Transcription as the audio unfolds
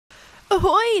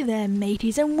Ahoy there,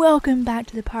 mateys, and welcome back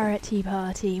to the Pirate Tea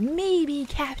Party. Me,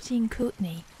 Captain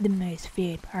Courtney, the most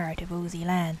feared pirate of Aussie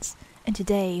lands. And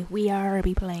today we are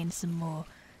be playing some more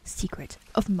Secret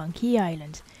of Monkey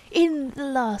Island. In the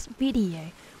last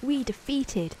video, we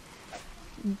defeated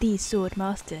the Sword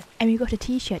Master, and we got a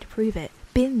t-shirt to prove it.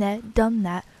 Been there, done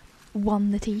that,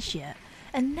 won the t-shirt.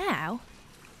 And now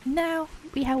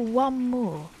we have one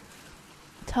more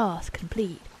task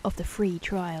complete of the free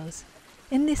trials.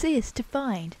 And this is to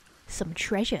find some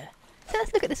treasure. So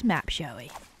let's look at this map, shall we?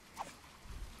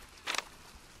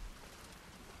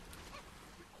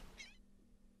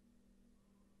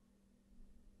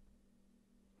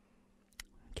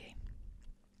 Okay.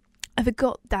 I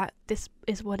forgot that this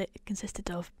is what it consisted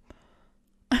of.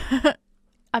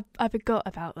 I forgot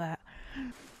about that.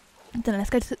 I don't know,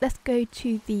 let's go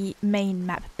to the main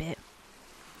map bit.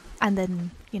 And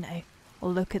then, you know,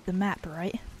 we'll look at the map,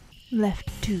 right? Left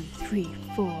 2, 3,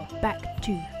 4, back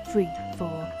 2, 3,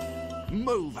 4.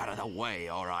 Move out of the way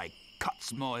or I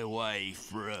cuts my way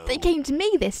through. They came to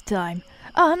me this time.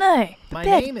 Oh no, My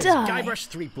prepare name to is die. Guybrush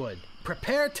Threepwood.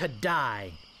 Prepare to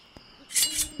die.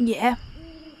 Yeah.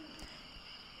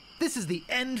 This is the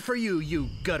end for you, you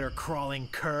gutter-crawling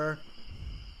cur.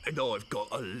 And I've got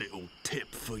a little tip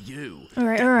for you.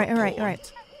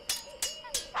 Alright.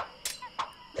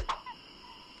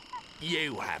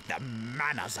 You have the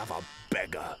manners of a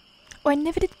beggar. Oh, I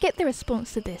never did get the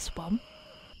response to this one.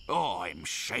 I'm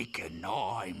shaken.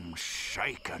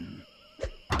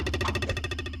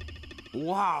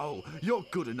 Wow, you're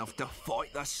good enough to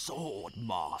fight the Sword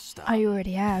Master. I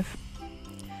already have.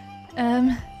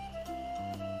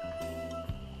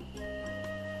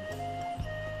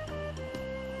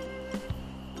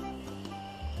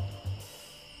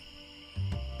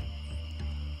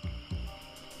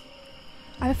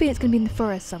 I have a feeling it's going to be in the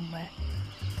forest somewhere.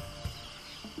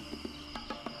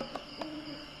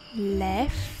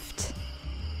 Left.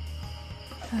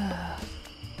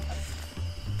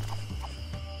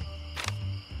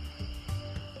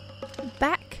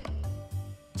 Back.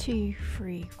 2,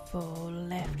 3, 4.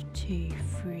 Left. 2,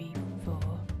 3,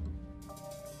 4.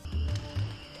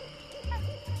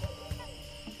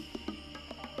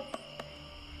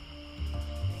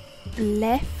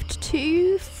 Left.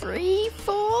 2, 3,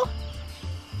 4.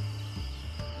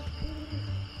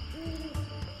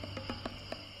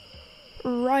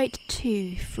 Right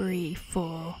 2, 3,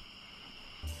 4.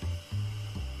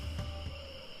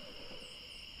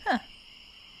 Huh.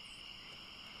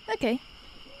 Okay.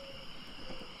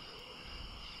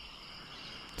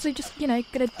 So just, you know,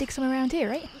 gonna dig some around here,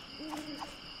 right?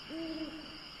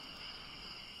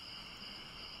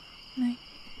 No.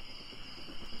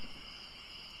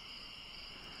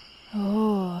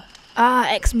 Oh. Ah,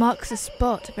 X marks the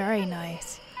spot. Very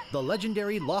nice. The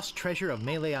legendary lost treasure of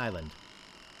Melee Island.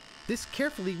 This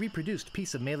carefully reproduced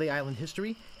piece of Melee Island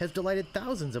history has delighted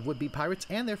thousands of would-be pirates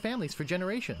and their families for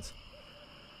generations.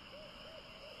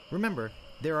 Remember,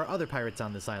 there are other pirates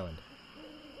on this island.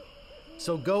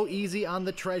 So go easy on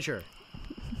the treasure.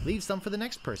 Leave some for the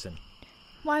next person.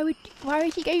 Why would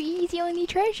you go easy on the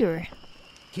treasure?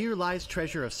 Here lies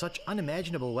treasure of such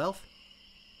unimaginable wealth.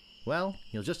 Well,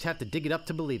 you'll just have to dig it up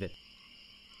to believe it.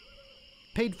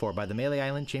 Paid for by the Melee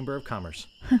Island Chamber of Commerce.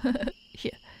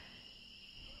 Yeah.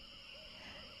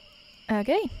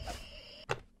 Okay.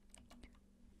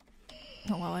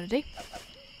 Not what I want to do.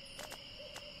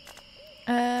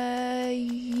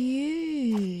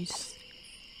 Use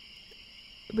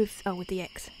with the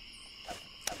X.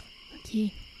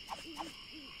 Okay.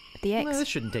 With the X. Well, this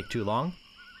shouldn't take too long.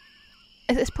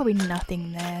 There's probably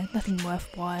nothing there. Nothing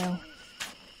worthwhile.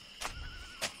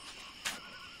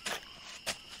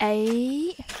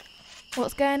 A.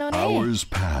 What's going on here? Hours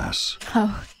pass.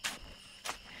 Oh.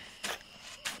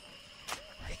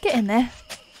 Get in there.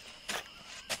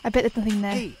 I bet there's nothing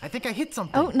there. Hey, I think I hit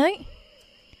something. Oh, no.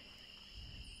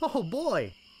 Oh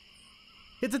boy!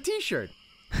 It's a t-shirt!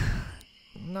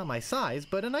 Not my size,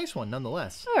 but a nice one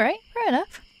nonetheless. Alright, fair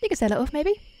enough. You can sell it off,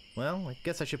 maybe. Well, I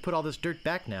guess I should put all this dirt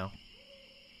back now.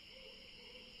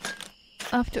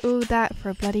 After all that for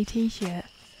a bloody t-shirt.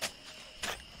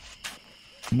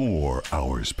 More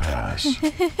hours pass.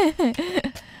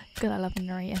 God, I love the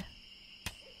narrator.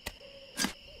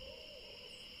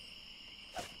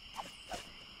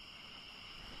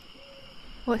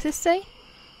 What's this say?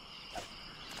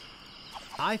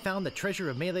 I found the treasure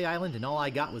of Melee Island and all I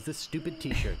got was this stupid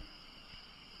t-shirt.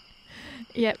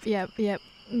 Yep.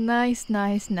 Nice.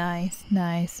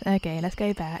 Okay, let's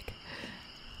go back.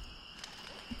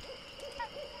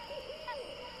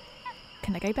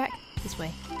 Can I go back? This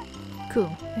way.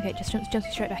 Cool. Okay, just jump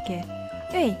straight back here.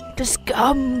 Hey, the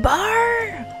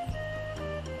scumbar!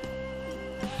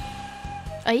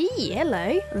 Hey,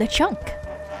 hello, LeChuck.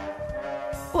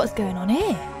 What's going on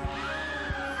here?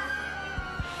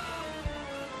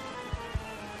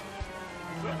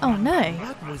 Oh no.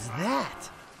 What was that?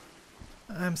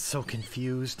 I'm so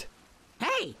confused.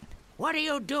 Hey, what are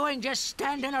you doing just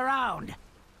standing around?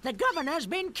 The governor's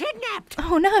been kidnapped.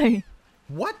 Oh no.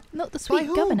 What? Not the By sweet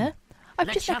whom? governor.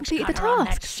 I've just LeChuck's completed the got her on that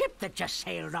tasks. ship that just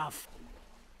sailed off.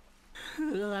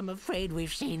 I'm afraid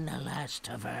we've seen the last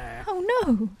of her. Oh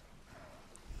no.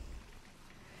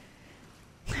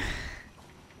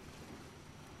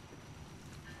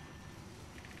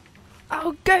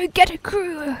 Oh, go get a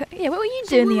crew. Yeah, what were you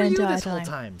So doing where the were you entire this whole time?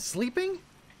 time? Sleeping?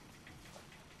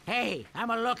 Hey, I'm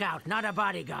a lookout, not a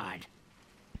bodyguard.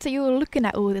 So you were looking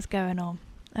at all this going on.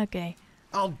 Okay.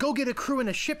 I'll go get a crew in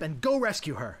a ship and go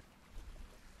rescue her.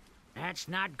 That's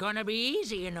not gonna be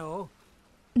easy, you know.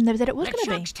 Never said it was going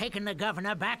to be. LeChuck's taken the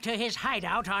governor back to his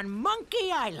hideout on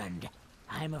Monkey Island.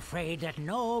 I'm afraid that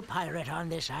no pirate on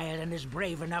this island is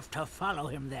brave enough to follow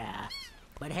him there.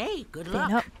 But hey, good Fair luck.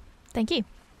 enough. Thank you.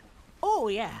 Oh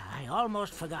yeah, I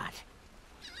almost forgot.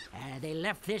 They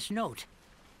left this note.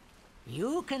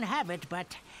 You can have it,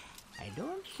 but I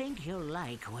don't think you'll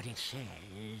like what it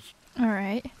says.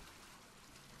 Alright.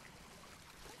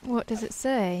 What does it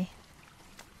say?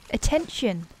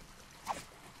 Attention.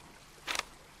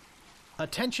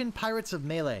 Attention, pirates of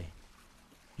Melee.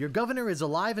 Your governor is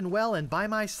alive and well and by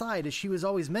my side as she was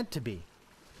always meant to be.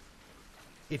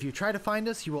 If you try to find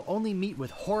us, you will only meet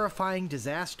with horrifying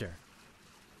disaster.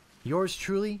 Yours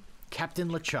truly, Captain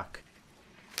LeChuck.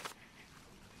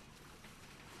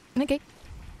 Okay.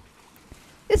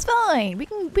 It's fine. We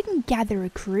can gather a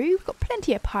crew. We've got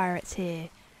plenty of pirates here.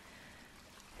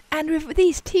 And with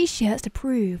these t-shirts to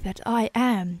prove that I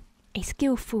am a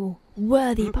skillful,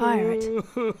 worthy pirate,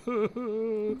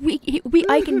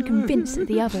 I can convince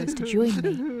the others to join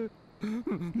me. Who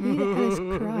the hell is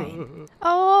crying?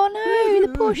 Oh no,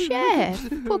 the poor chef,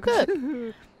 poor cook.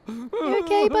 You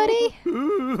okay, buddy?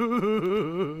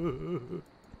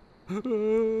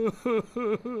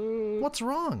 What's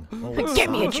wrong? Get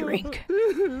me a drink.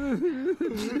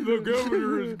 The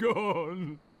governor is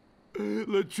gone.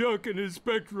 LeChuck and his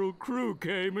spectral crew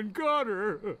came and got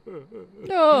her.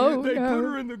 No, They put no.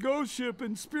 her in the ghost ship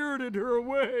and spirited her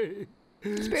away.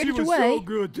 She Spirited was away? so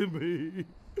good to me.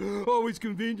 Always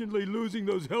conveniently losing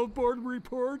those health board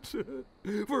reports.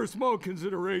 For a small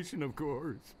consideration, of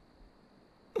course.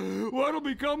 What'll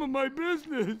become of my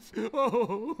business?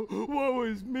 Oh, woe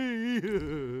is me.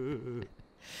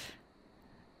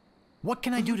 What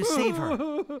can I do to save her?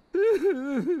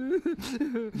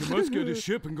 You must get a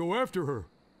ship and go after her.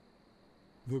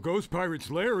 The ghost pirate's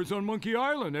lair is on Monkey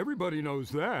Island. Everybody knows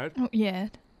that. Oh, yeah.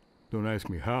 Don't ask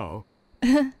me how.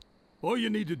 All you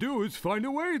need to do is find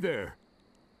a way there.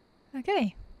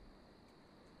 Okay.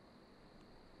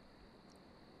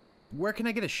 Where can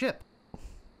I get a ship?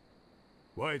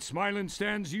 Why, it's Smiling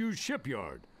Stan's used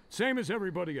shipyard. Same as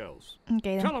everybody else.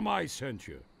 Okay then. Tell him I sent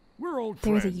you. We're old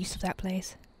There is friends. a use of that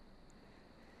place.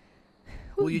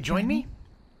 Will you join me?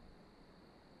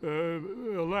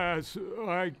 Alas,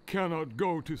 I cannot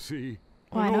go to sea.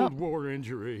 Why An not? old war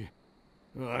injury.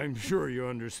 I'm sure you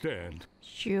understand.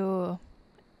 Sure.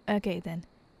 Okay then.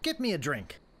 Get me a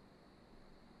drink.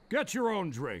 Get your own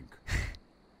drink.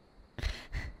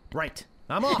 Right.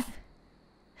 I'm off.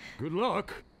 Good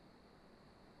luck.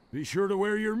 Be sure to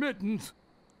wear your mittens.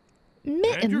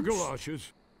 Mittens. And your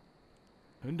galoshes.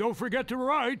 And don't forget to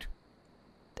write.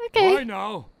 Okay. Bye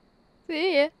now.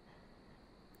 See ya.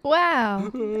 Wow.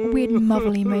 Weird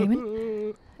motherly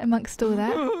moment. Amongst all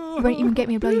that. You won't even get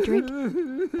me a bloody drink.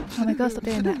 Oh my god, stop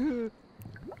doing that.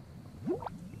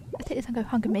 Let's take this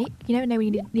hunk of meat. You never know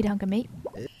when you need a hunk of meat.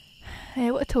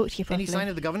 What to talk to you properly. Any sign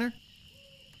of the governor?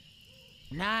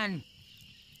 None.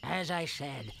 As I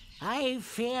said, I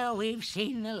fear we've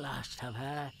seen the last of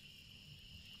her.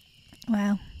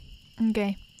 Wow.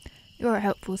 Okay. You're a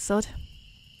helpful sod.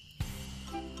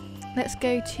 Let's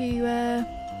go to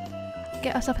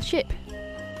get ourselves a ship.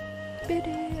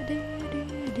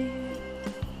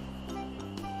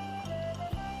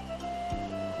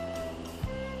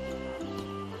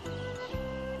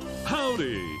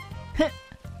 Howdy!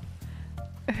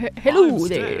 Hello I'm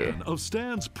there. Stan of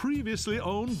Stan's previously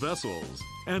owned vessels,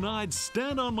 and I'd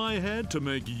stand on my head to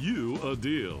make you a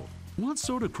deal. What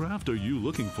sort of craft are you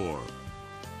looking for?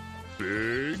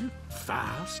 Big,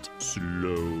 fast,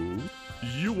 slow?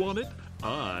 You want it?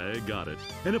 I got it.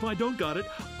 And if I don't got it,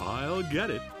 I'll get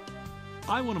it.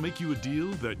 I want to make you a deal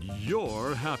that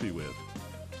you're happy with.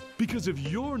 Because if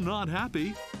you're not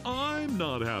happy, I'm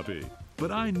not happy.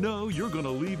 But I know you're going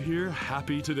to leave here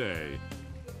happy today.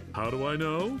 How do I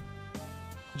know?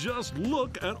 Just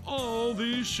look at all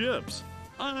these ships.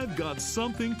 I've got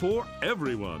something for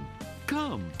everyone.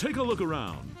 Come, take a look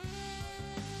around.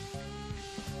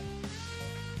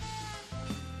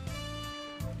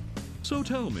 So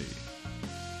tell me,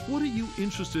 what are you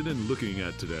interested in looking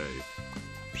at today?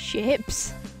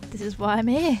 Ships. This is why I'm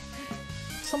here.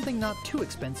 Something not too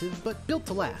expensive, but built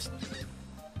to last.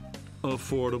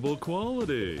 Affordable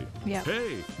quality. Yep.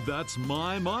 Hey, that's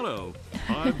my motto.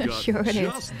 I've got Sure it is.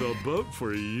 just the boat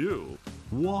for you.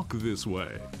 Walk this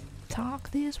way. Talk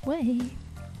this way.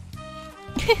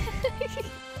 Now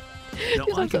He's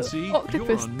I like can a see you're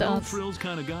octopus a dance. no-frills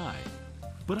kind of guy.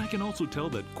 But I can also tell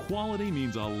that quality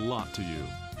means a lot to you.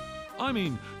 I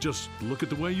mean, just look at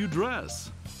the way you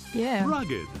dress. Yeah.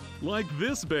 Rugged, like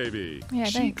this baby. Yeah,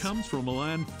 she thanks. comes from a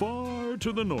land far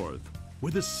to the north,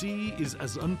 where the sea is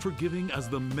as unforgiving as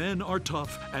the men are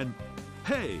tough, and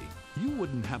hey, you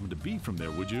wouldn't happen to be from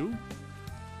there, would you?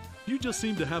 You just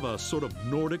seem to have a sort of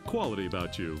Nordic quality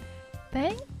about you.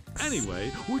 Thanks.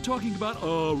 Anyway, we're talking about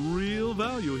a real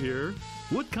value here.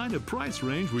 What kind of price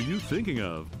range were you thinking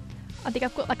of? I think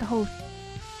I've got like a whole...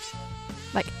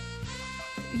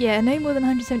 Yeah, no more than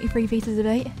 173 pieces of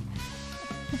 8.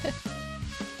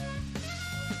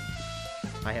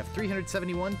 I have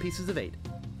 371 pieces of 8.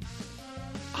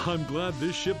 I'm glad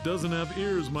this ship doesn't have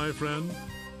ears, my friend.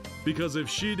 Because if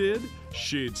she did,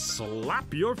 she'd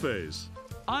slap your face.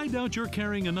 I doubt you're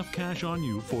carrying enough cash on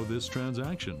you for this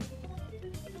transaction.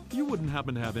 You wouldn't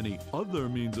happen to have any other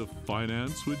means of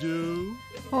finance, would you?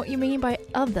 What you mean by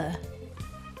other?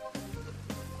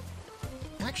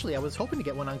 Actually, I was hoping to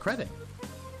get one on credit.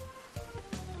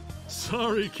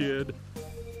 Sorry, kid.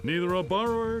 Neither a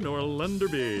borrower nor a lender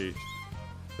be.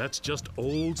 That's just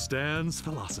old Stan's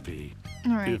philosophy.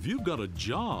 Alright. If you've got a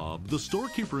job, the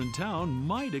storekeeper in town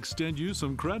might extend you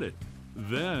some credit.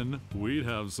 Then we'd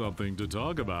have something to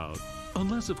talk about.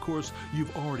 Unless, of course,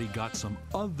 you've already got some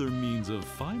other means of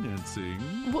financing.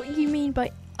 What you mean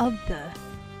by other?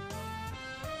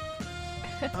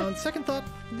 On second thought,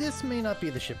 this may not be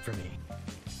the ship for me.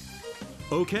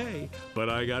 Okay, but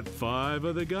I got 5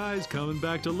 of the guys coming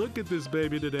back to look at this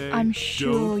baby today. I'm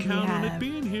sure Don't you count on it have.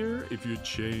 being here if you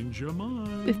change your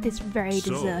mind. With this very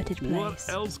deserted So, place. what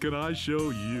else can I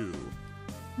show you?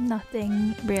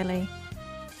 Nothing, really.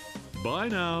 Bye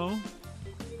now.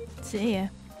 See ya.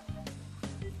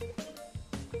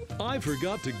 I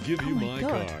forgot to give Oh you my my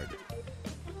God. card.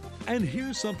 And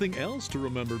here's something else to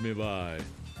remember me by.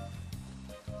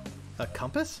 A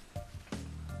compass?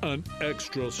 An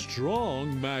extra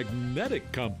strong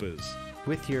magnetic compass.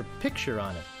 With your picture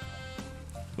on it.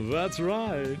 That's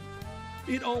right.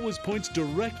 It always points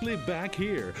directly back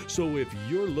here, so if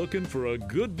you're looking for a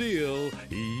good deal,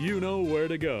 you know where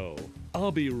to go.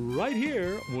 I'll be right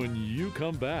here when you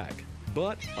come back,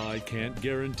 but I can't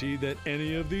guarantee that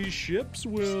any of these ships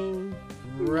will.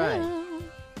 Right.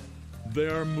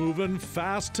 They're moving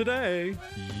fast today.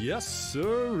 Yes,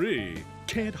 sirree.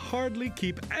 Can't hardly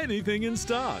keep anything in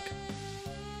stock.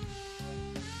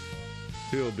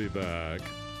 He'll be back.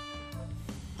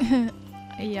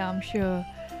 Yeah, I'm sure.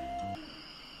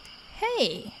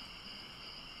 Hey!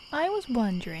 I was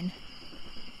wondering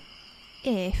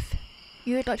if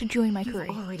you would like to join my crew.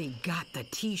 You've already got the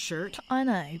t-shirt. I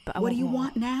know, but I What want do you more.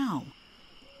 want now?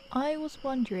 I was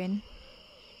wondering...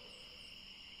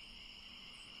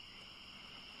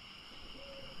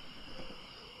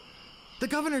 The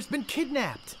governor's been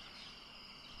kidnapped!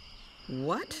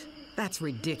 What? That's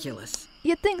ridiculous.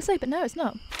 You'd think so, but no, it's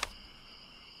not.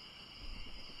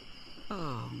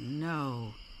 Oh,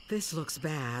 no. This looks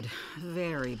bad.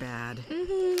 Very bad.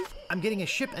 I'm getting a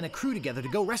ship and a crew together to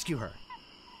go rescue her.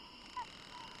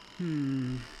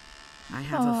 I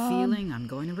have a feeling I'm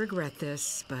going to regret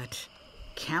this, but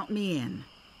count me in.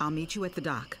 I'll meet you at the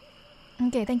dock.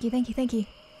 Okay, thank you.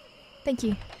 Thank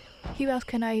you. Who else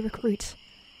can I recruit?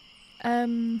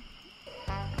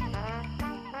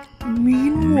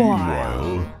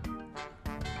 Meanwhile...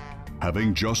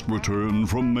 Having just returned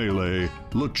from Melee,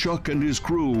 LeChuck and his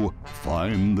crew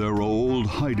find their old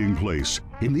hiding place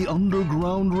in the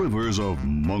underground rivers of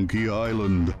Monkey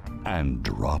Island and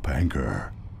drop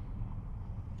anchor.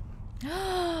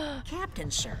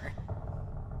 Captain, sir,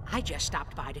 I just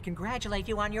stopped by to congratulate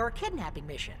you on your kidnapping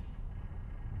mission.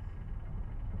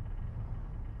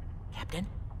 Captain?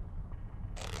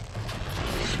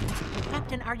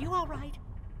 Captain, are you all right?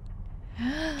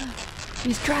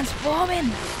 He's transforming!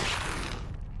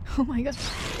 Oh my god.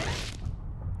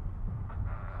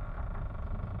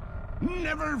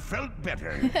 Never felt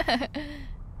better.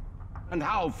 And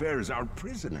how fares our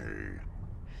prisoner?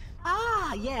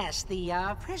 Ah, yes,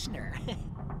 the prisoner.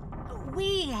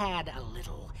 We had a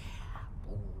little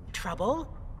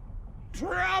trouble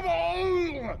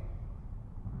Trouble!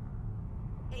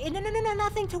 No,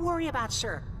 nothing to worry about,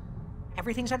 sir.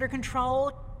 Everything's under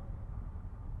control.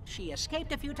 She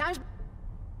escaped a few times,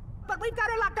 but we've got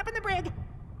her locked up in the brig.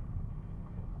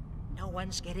 No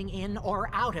one's getting in or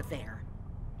out of there.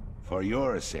 For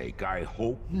your sake, I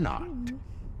hope not.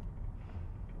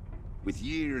 With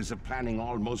years of planning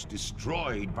almost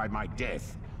destroyed by my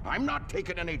death, I'm not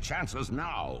taking any chances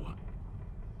now.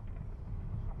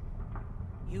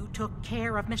 You took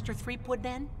care of Mr. Threepwood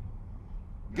then?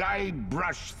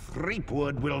 Guybrush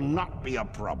Threepwood will not be a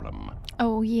problem.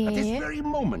 Oh, yeah. At this very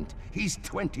moment, he's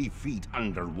 20 feet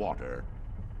underwater.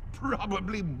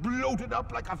 Probably bloated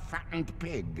up like a fattened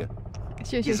pig.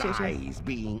 His eyes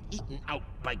being eaten out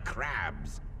by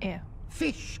crabs. Ew.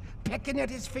 Fish pecking at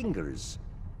his fingers.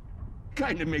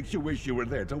 Kinda makes you wish you were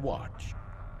there to watch.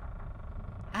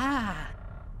 Ah,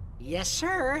 yes,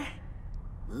 sir.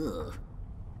 Ugh.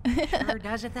 Sure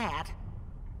does at that.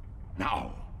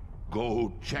 Now,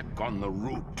 go check on the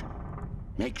route.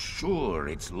 Make sure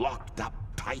it's locked up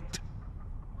tight.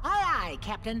 Aye, aye,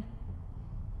 Captain.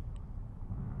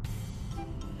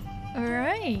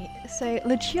 Alright, so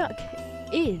LeChuck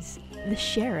is the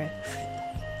sheriff.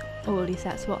 Or at least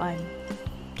that's what I'm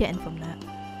getting from that.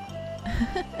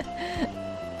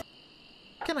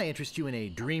 Can I interest you in a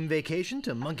dream vacation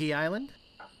to Monkey Island?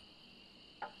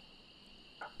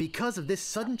 Because of this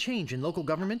sudden change in local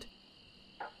government,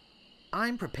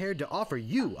 I'm prepared to offer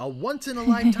you a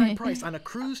once-in-a-lifetime price on a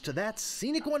cruise to that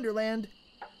scenic wonderland,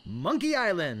 Monkey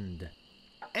Island.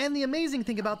 And the amazing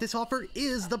thing about this offer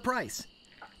is the price.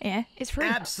 Yeah, it's free.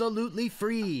 Absolutely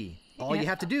free. All you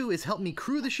have to do is help me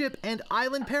crew the ship and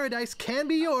Island Paradise can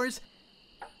be yours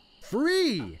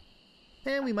free.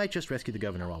 And we might just rescue the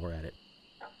governor while we're at it.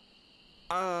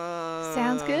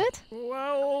 Sounds good?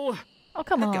 Well, Oh,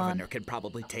 come The on. governor can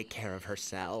probably take care of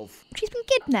herself. She's been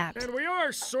kidnapped. and we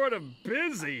are sort of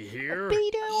busy here. But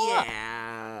you doing what?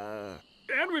 Yeah.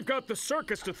 And we've got the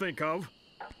circus to think of.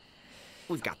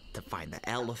 We've got to find the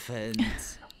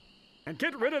elephants. And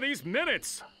get rid of these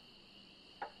minutes.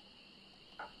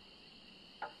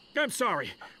 I'm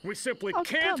sorry. We simply Oh,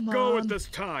 can't come go on. at this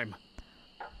time.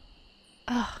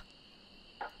 Ugh.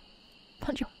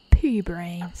 Bunch of poo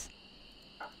brains.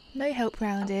 No help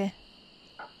round here.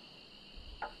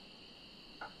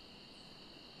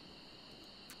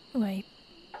 Wait.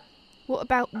 What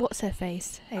about what's her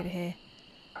face over here?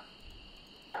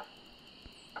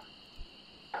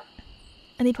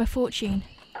 I need my fortune.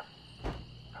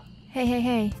 Hey, hey,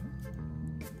 hey.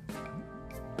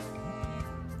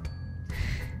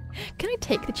 Can I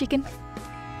take the chicken?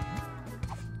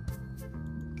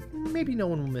 Maybe no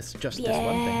one will miss just this one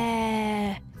thing.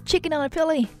 Yeah! Chicken on a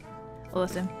pilly!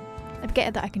 Awesome. I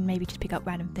forget that I can maybe just pick up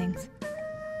random things.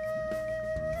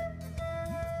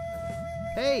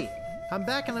 Hey, I'm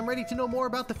back and I'm ready to know more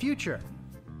about the future.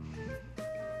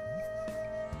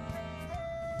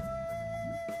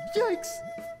 Yikes!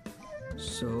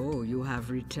 So you have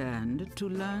returned to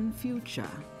learn future.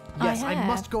 Yes, I have.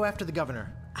 must go after the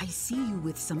governor. I see you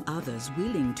with some others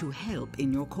willing to help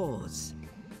in your cause.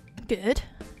 Good.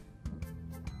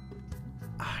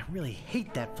 I really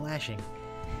hate that flashing.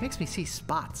 Makes me see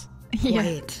spots. Yeah.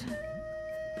 Quiet.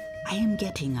 I am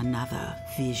getting another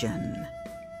vision.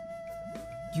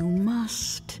 You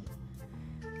must.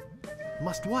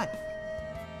 Must what?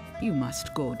 You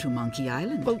must go to Monkey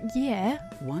Island. Well, yeah.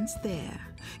 Once there,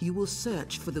 you will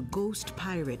search for the ghost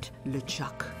pirate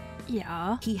LeChuck.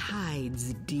 Yeah. He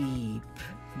hides deep,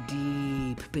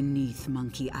 deep beneath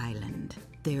Monkey Island.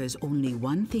 There is only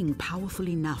one thing powerful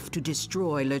enough to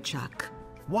destroy LeChuck.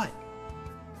 What?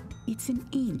 It's an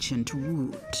ancient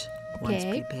root. Once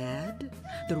Okay. prepared,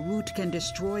 the root can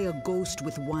destroy a ghost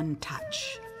with one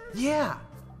touch. Yeah!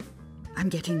 I'm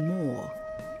getting more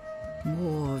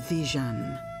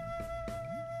vision.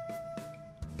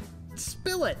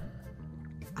 Spill it!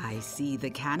 I see the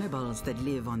cannibals that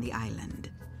live on the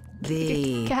island.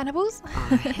 They Cannibals?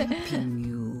 are helping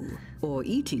you or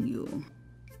eating you.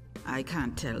 I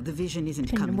can't tell. The vision isn't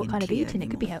Depending on coming what in kind of clear eating, it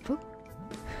could be anymore. helpful.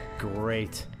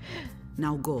 Great.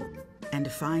 Now go and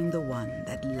find the one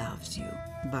that loves you.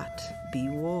 But be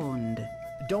warned,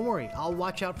 Don't worry, I'll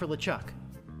watch out for LeChuck.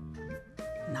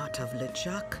 not of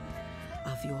LeChuck,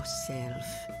 of yourself.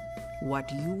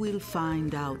 What you will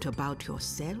find out about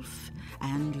yourself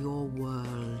and your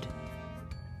world.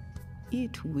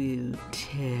 It will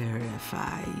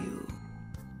terrify you.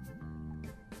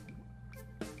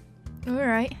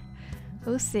 Alright.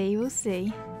 We'll see, we'll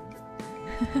see.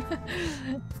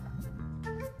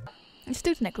 It's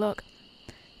still 10 o'clock.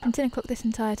 Been 10 o'clock this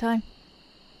entire time.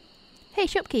 Hey,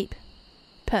 shopkeep.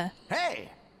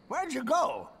 Hey, where'd you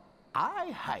go?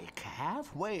 I hike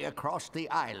halfway across the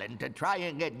island to try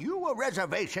and get you a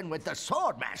reservation with the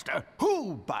Swordmaster,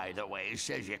 who, by the way,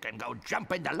 says you can go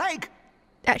jump in the lake.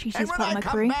 Actually, she's and when part of I my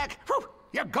come crew. back, whew,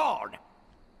 you're gone.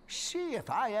 See if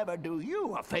I ever do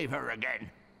you a favor again.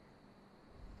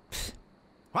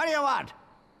 What do you want?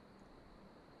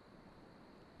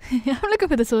 I'm looking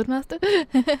for the Swordmaster.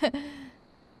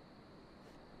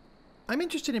 I'm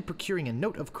interested in procuring a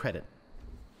note of credit.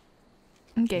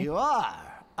 Okay. You are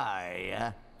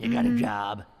you? You got a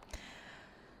job?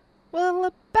 Well,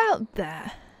 about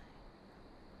that.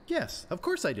 Yes, of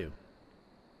course I do.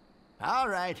 All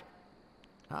right.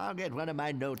 I'll get one of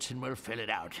my notes and we'll fill it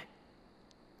out.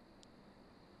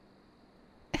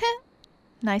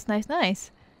 Nice, nice,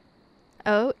 nice.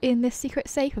 Oh, in this secret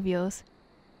safe of yours.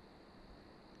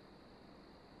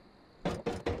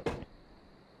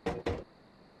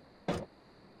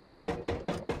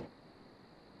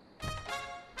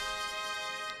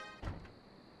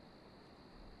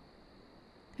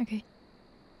 Okay.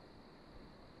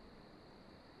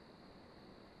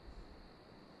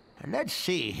 Let's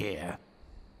see here.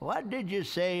 What did you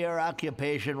say your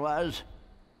occupation was?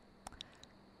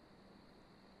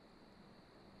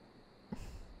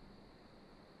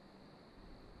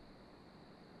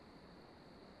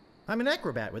 I'm an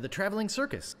acrobat with a traveling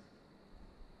circus.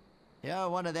 You're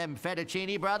one of them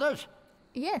Fettuccine brothers?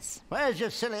 Yes. Where's your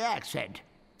silly accent?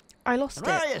 I lost And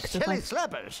where are your it. 'cause of silly my-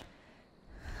 slippers?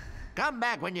 Come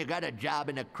back when you got a job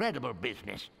in a credible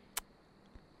business.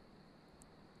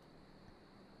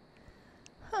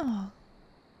 Oh.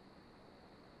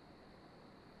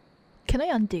 Can I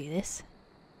undo this?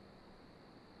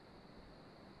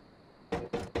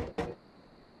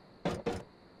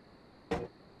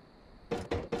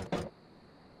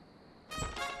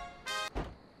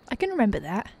 I can remember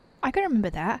that. I can remember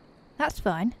that. That's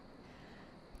fine.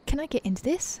 Can I get into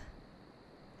this?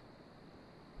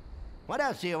 What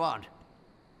else do you want?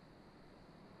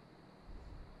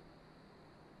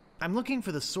 I'm looking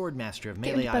for the Swordmaster of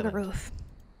Get Melee me to bugger Island. off.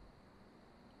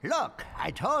 Look,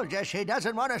 I told you she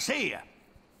doesn't want to see you.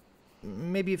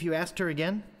 Maybe if you asked her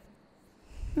again?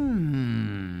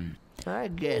 I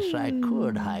guess I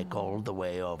could hike all the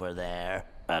way over there.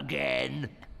 Again.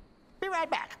 Be right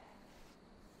back.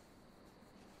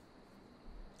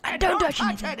 And Don't touch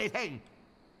anything. anything.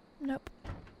 Nope.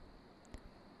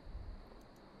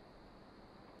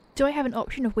 Do I have an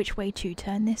option of which way to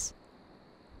turn this?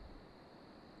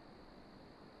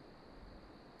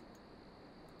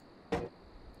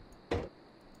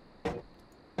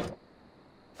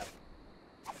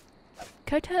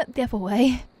 Can I turn it the other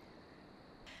way?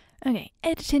 Okay,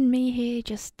 editing me here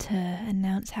just to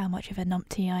announce how much of a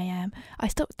numpty I am. I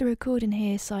stopped the recording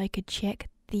here so I could check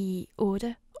the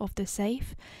order of the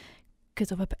safe,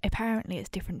 because apparently it's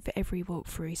different for every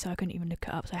walkthrough, so I couldn't even look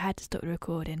it up, so I had to stop the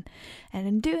recording. And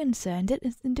in doing so, in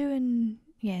the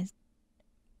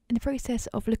process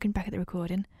of looking back at the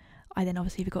recording, I then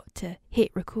obviously forgot to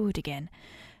hit record again.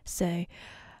 So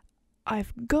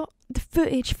I've got the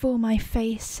footage for my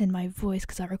face and my voice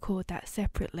because I record that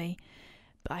separately,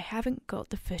 but I haven't got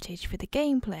the footage for the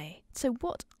gameplay. So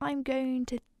what I'm going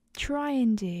to try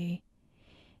and do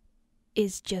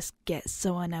is just get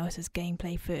someone else's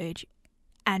gameplay footage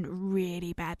and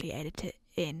really badly edit it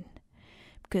in,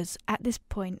 because at this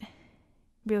point,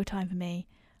 real time for me,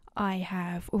 I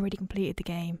have already completed the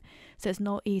game, so it's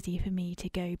not easy for me to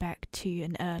go back to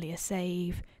an earlier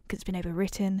save because it's been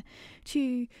overwritten,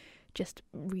 to just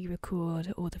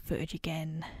re-record all the footage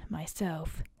again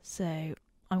myself. So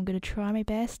I'm going to try my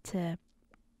best to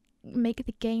make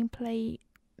the gameplay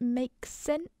make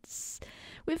sense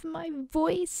with my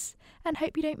voice and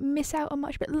hope you don't miss out on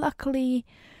much, but luckily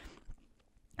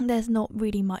there's not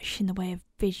really much in the way of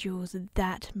visuals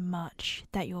that much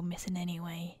that you're missing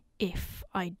anyway if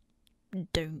I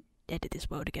don't edit this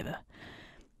well together.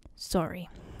 Sorry.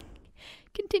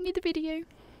 Continue the video.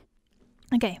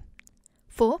 Okay.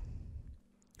 4,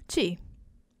 2,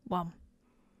 1.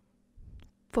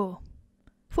 4.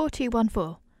 4, 2, 1,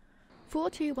 4. 4,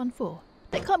 2, 1, 4.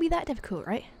 That can't be that difficult,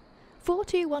 right? 4,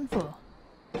 2, 1, 4.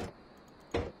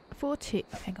 4, 2.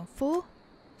 Hang on. 4,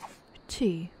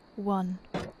 2, 1,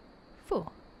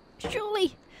 4.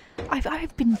 Surely,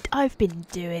 I've been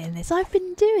doing this. I've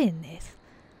been doing this.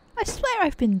 I swear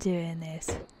I've been doing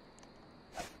this.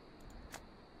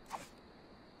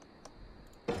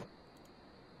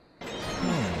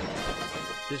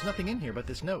 There's nothing in here but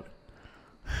this note.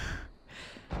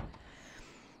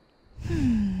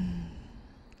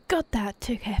 God, that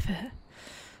took effort.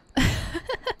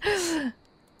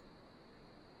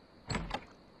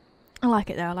 I like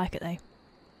it though,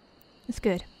 It's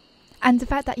good. And the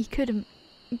fact that you couldn't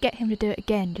get him to do it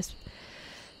again. Just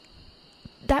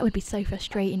that would be so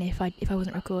frustrating if I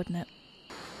wasn't recording it.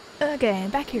 Okay,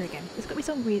 back here again. There's got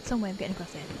to be some way of getting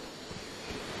across here.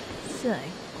 So, what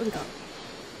have we got?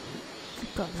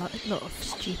 We've got a lot of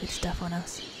stupid stuff on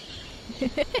us. The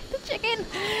chicken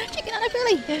on a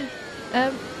billy.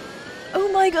 Oh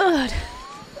my god,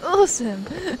 awesome.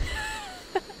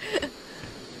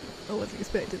 I wasn't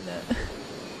expecting that.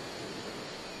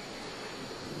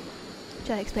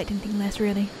 Did I expect anything less,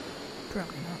 really?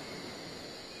 Probably not.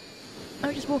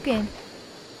 I'll just walk in.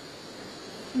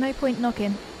 No point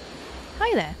knocking.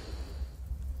 Hi there.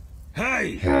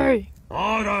 Hey! Hey!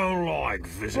 I don't like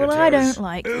visitors. Well, I don't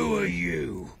like Who are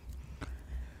you?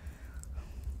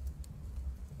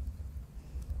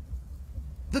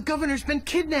 The governor's been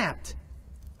kidnapped!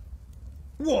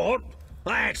 What?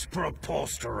 That's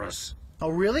preposterous. Oh,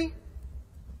 really?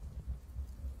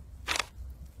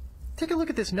 Take a look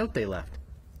at this note they left.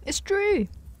 It's true.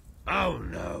 Oh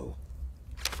no.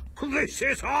 This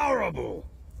is horrible.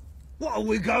 What are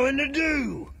we going to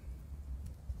do?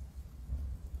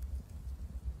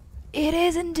 It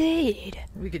is indeed.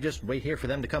 We could just wait here for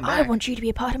them to come I back. want you to be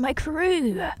a part of my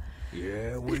crew.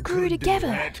 Yeah, we We've grew could together.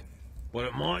 do that, but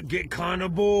it might get kind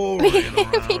of boring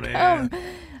around here.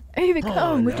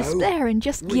 Overcome with no. despair and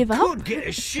just We give up. could get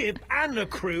a ship and a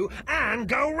crew and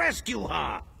go rescue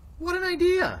her. What an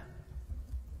idea!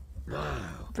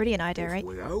 Now, Brilliant idea, right?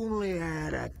 we only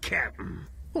had a captain.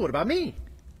 Well, what about me?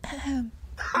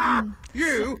 Ha!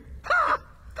 You?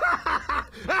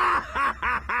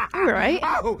 Alright.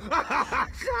 Oh.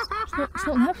 It's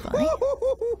not that funny.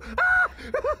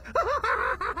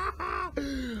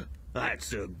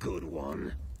 That's a good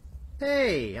one.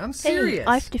 Hey, I'm serious. Hey,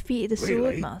 I've defeated the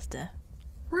Really? Swordmaster.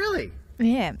 Really?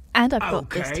 Yeah, and I've got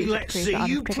this Okay, to let's prove see that I'm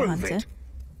you a treasure prove hunter. it.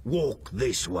 Walk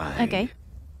this way. Okay.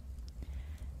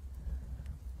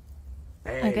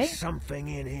 There's Okay. something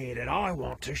in here that I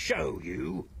want to show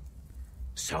you.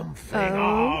 Something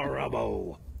Oh.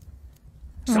 horrible.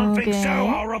 Something so Okay.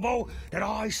 horrible that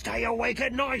I stay awake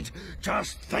at night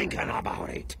just thinking about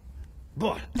it.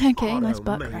 But Okay, I nice don't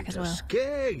butt mean crack as to well.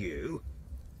 scare you.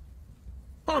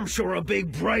 I'm sure a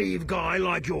big brave guy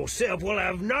like yourself will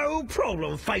have no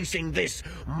problem facing this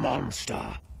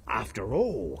monster. After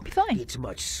all, Be fine. it's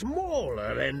much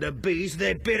smaller than the beast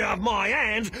that bit off my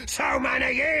hands so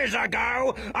many years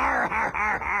ago. Arr, arr,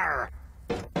 arr, arr.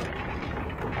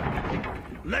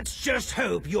 Let's just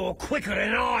hope you're quicker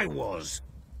than I was.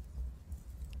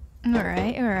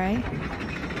 Alright, alright.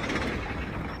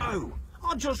 Oh,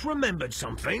 I just remembered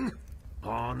something.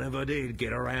 I never did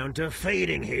get around to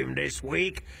feeding him this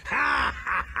week. Ha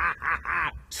ha ha ha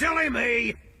ha! Silly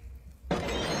me!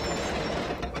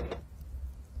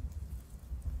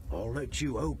 I'll let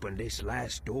you open this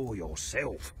last door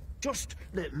yourself. Just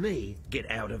let me get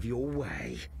out of your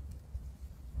way.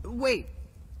 Wait.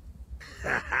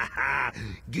 Ha ha ha!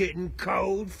 Getting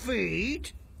cold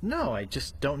feet? No, I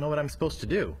just don't know what I'm supposed to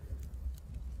do.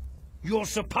 You're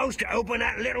supposed to open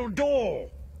that little door.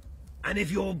 And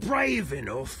if you're brave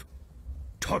enough,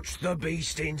 touch the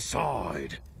beast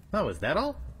inside. Oh, is that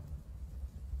all?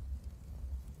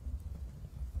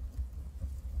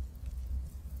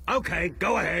 Okay,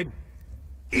 go ahead.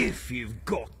 If you've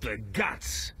got the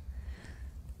guts.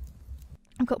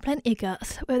 I've got plenty of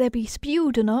guts. Will they be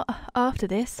spewed or not after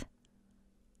this?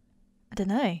 I don't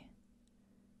know.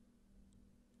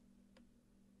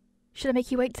 Should I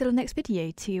make you wait till the next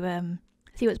video to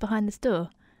see what's behind this door?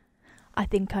 I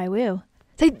think I will.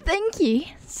 So thank you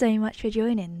so much for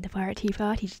joining the Pirate Tea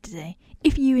Party today.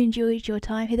 If you enjoyed your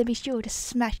time here, then be sure to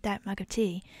smash that mug of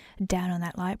tea down on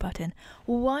that like button.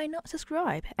 Why not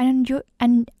subscribe and enjoy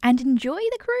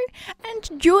the crew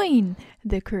and join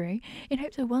the crew in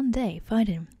hopes of one day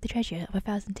finding the treasure of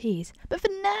 1,000 teas. But for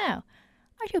now,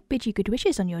 I shall bid you good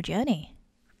wishes on your journey.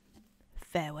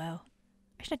 Farewell.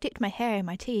 I should have dipped my hair in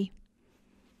my tea.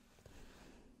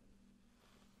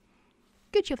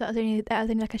 Good job, that was only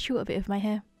like a short bit of my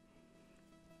hair.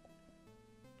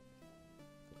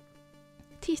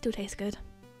 Tea still tastes good.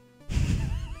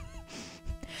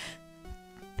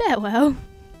 Farewell.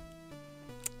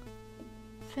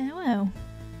 Farewell.